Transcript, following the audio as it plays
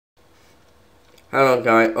Hello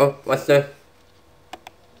guys. Oh, what's this?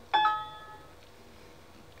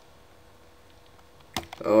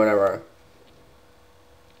 Oh, whatever.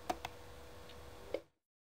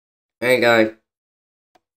 Hey guys.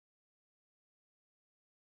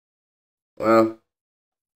 Well,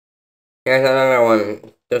 here's another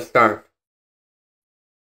one to start.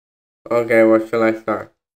 Okay, what should I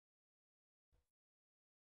start?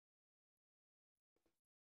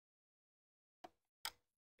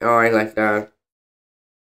 Oh, I like that.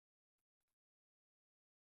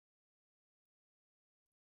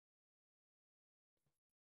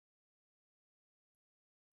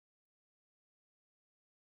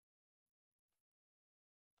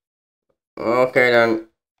 Okay then.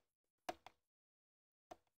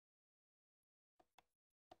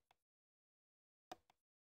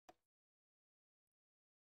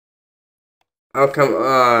 Oh, come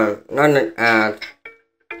on. Not an ad.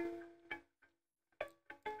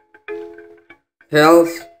 Pills?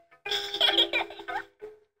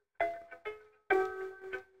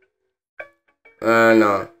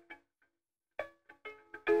 No.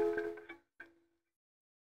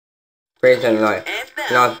 Prison life.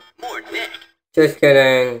 No. Just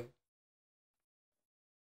kidding.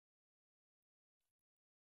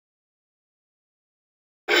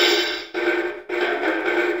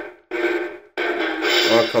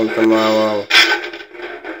 Welcome tomorrow.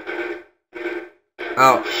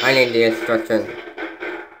 Oh, I need the instruction.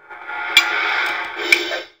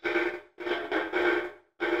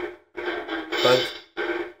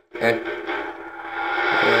 Okay.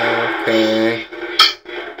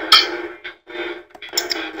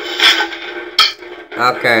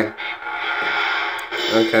 Okay.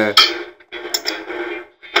 Okay.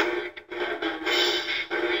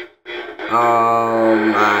 Oh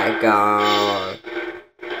my god.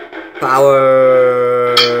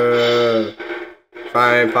 Power!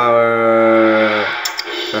 Fire power!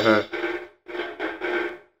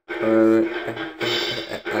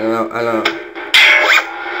 I don't know.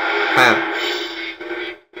 Bam.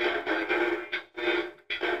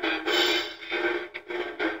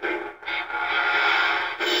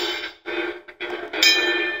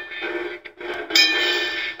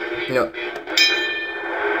 No.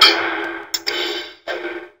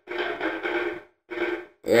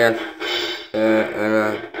 Yes.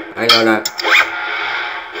 I know that.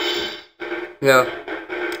 No.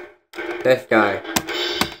 This guy.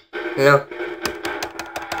 No.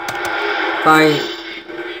 Fine.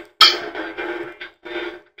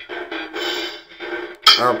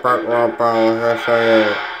 I'll show you.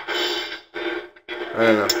 I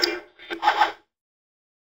don't know.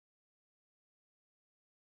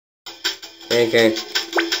 Okay.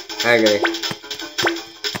 I agree.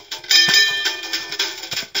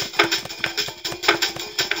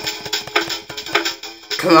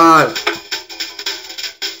 Come on!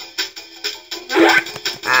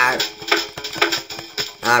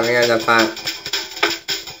 I'm here the fan.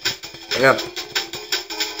 Enough.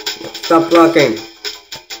 Stop blocking.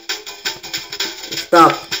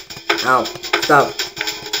 Stop. Ow. Stop.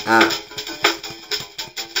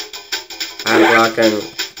 I'm blocking.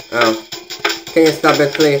 Oh. Can you stop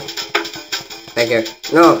it, please? Thank you.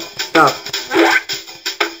 No. Stop.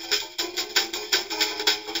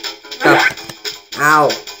 Stop. Ow.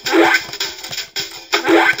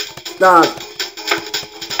 Stop.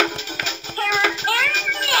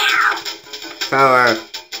 Power.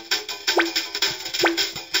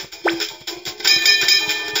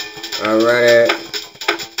 I read it.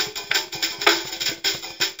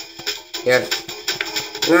 Yes.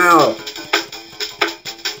 Now.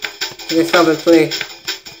 Can you stop it, please?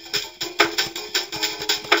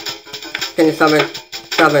 Can you stop it?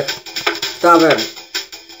 Stop it. Stop it.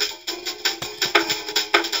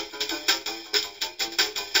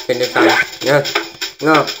 Can you stop it? Yes.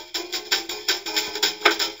 No.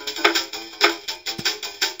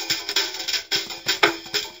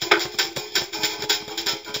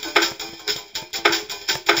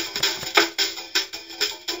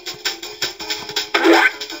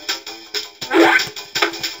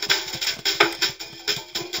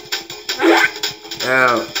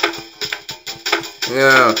 No.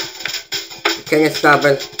 No. Can you stop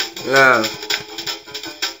it? No.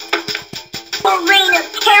 Reign of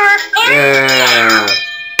terror. Yeah.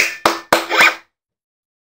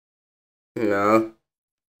 No.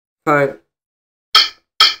 Fine.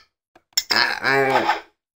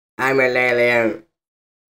 I'm an alien.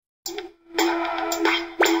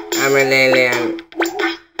 I'm an alien.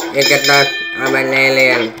 You get that? I'm an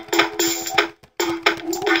alien.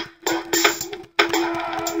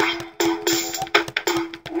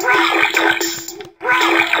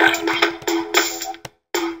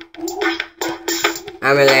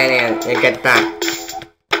 I'm an alien. You get that.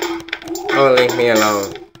 Oh, leave me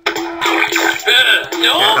alone.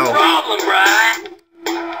 No problem, right?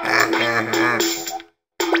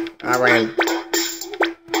 I win.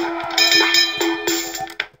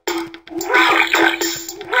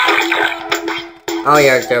 Oh,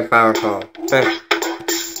 you're so powerful.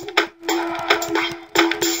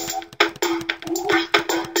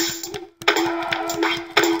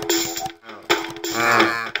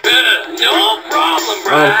 No problem,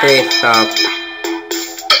 Oh, right? please stop.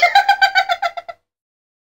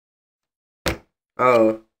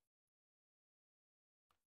 Oh.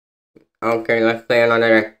 Okay, let's play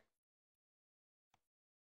another.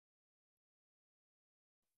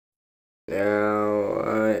 No,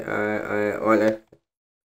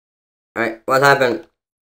 what happened?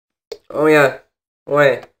 Oh yeah,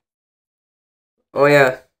 wait. Oh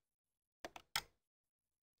yeah.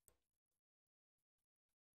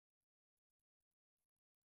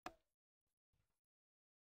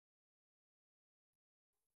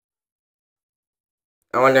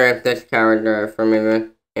 I wonder if this character from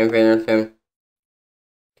Invader Sim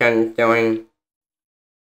can join.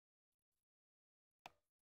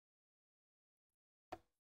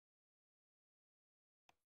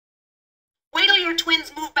 Wait till your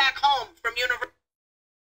twins move back home from university.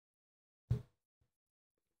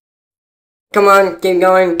 Come on, keep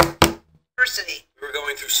going. We were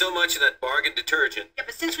going through so much of that bargain detergent. Yeah,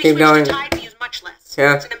 but since we Keep switched going. to Tide, we use much less.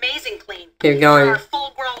 Yeah. It's an amazing clean. Keep going. Our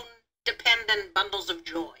full-grown, dependent bundles of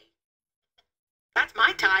joy. That's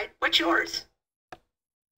my Tide. What's yours?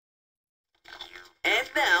 And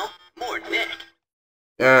now, more Nick.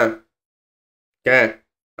 Yeah. Okay,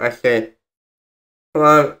 I see. Come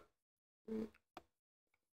on.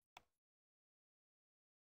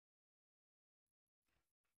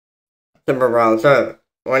 Super Brawl, so,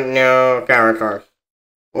 what new characters?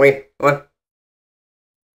 Wait, what?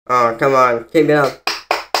 Oh, come on, keep it up.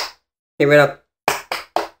 Keep it up.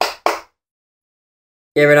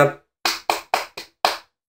 Keep it up.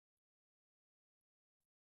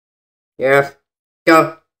 Yes,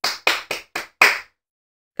 go.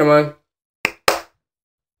 Come on.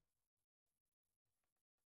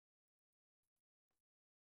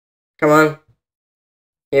 Come on.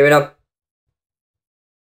 Keep it up.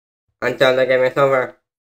 Until the game is over.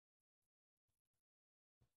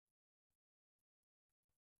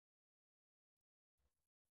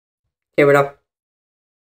 Keep it up.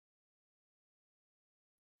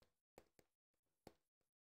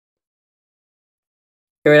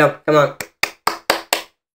 Keep it up, come on.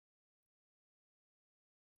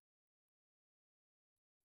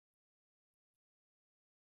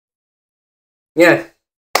 Yes.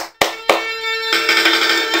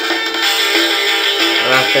 I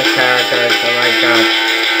love this character, oh my god.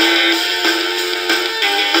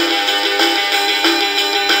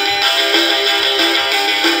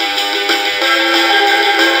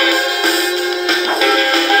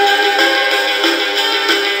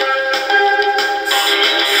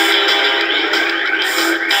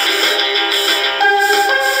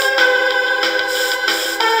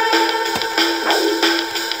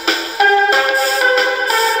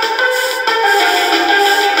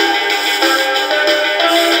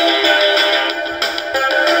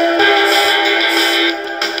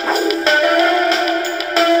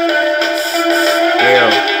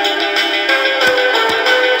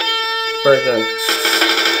 Person.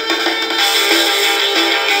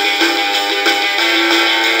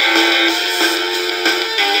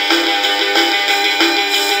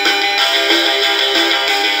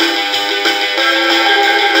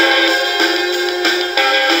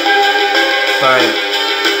 Fine.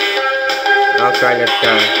 I'll try this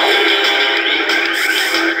guy.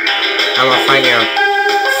 I'm gonna find you.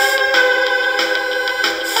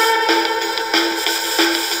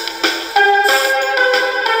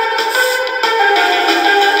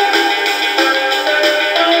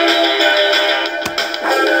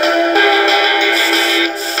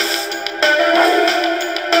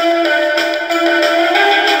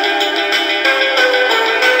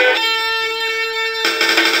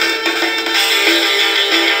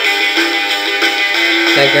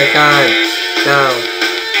 Take your time. No.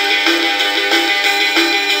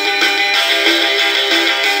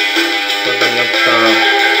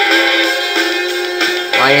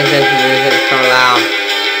 Why is this music so loud?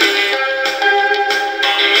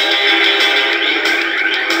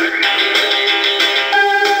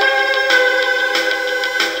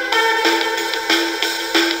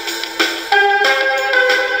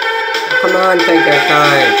 Come on, take your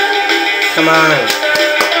time. Come on.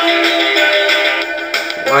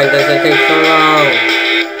 Why does it take so long?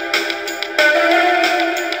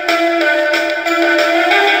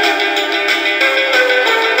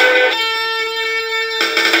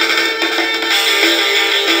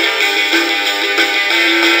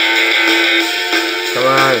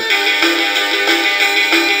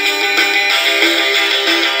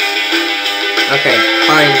 Okay,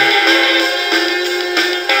 fine.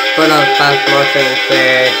 Put on fast motion and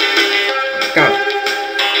say, go.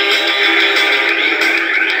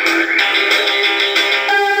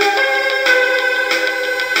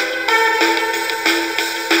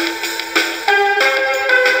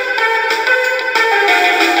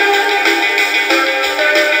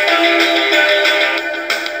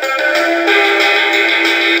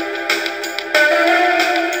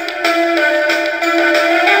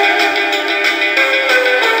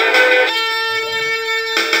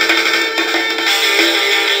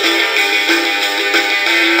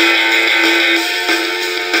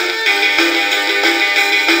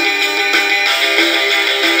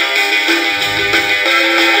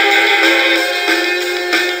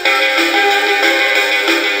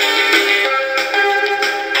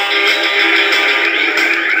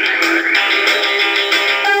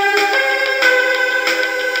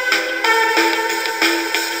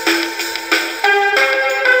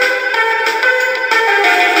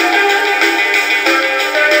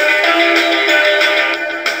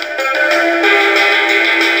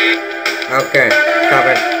 Okay, stop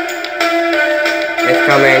it. It's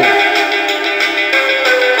coming.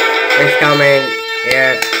 It's coming.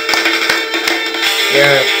 Yes.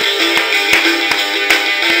 Yes.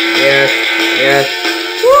 Yes. Yes.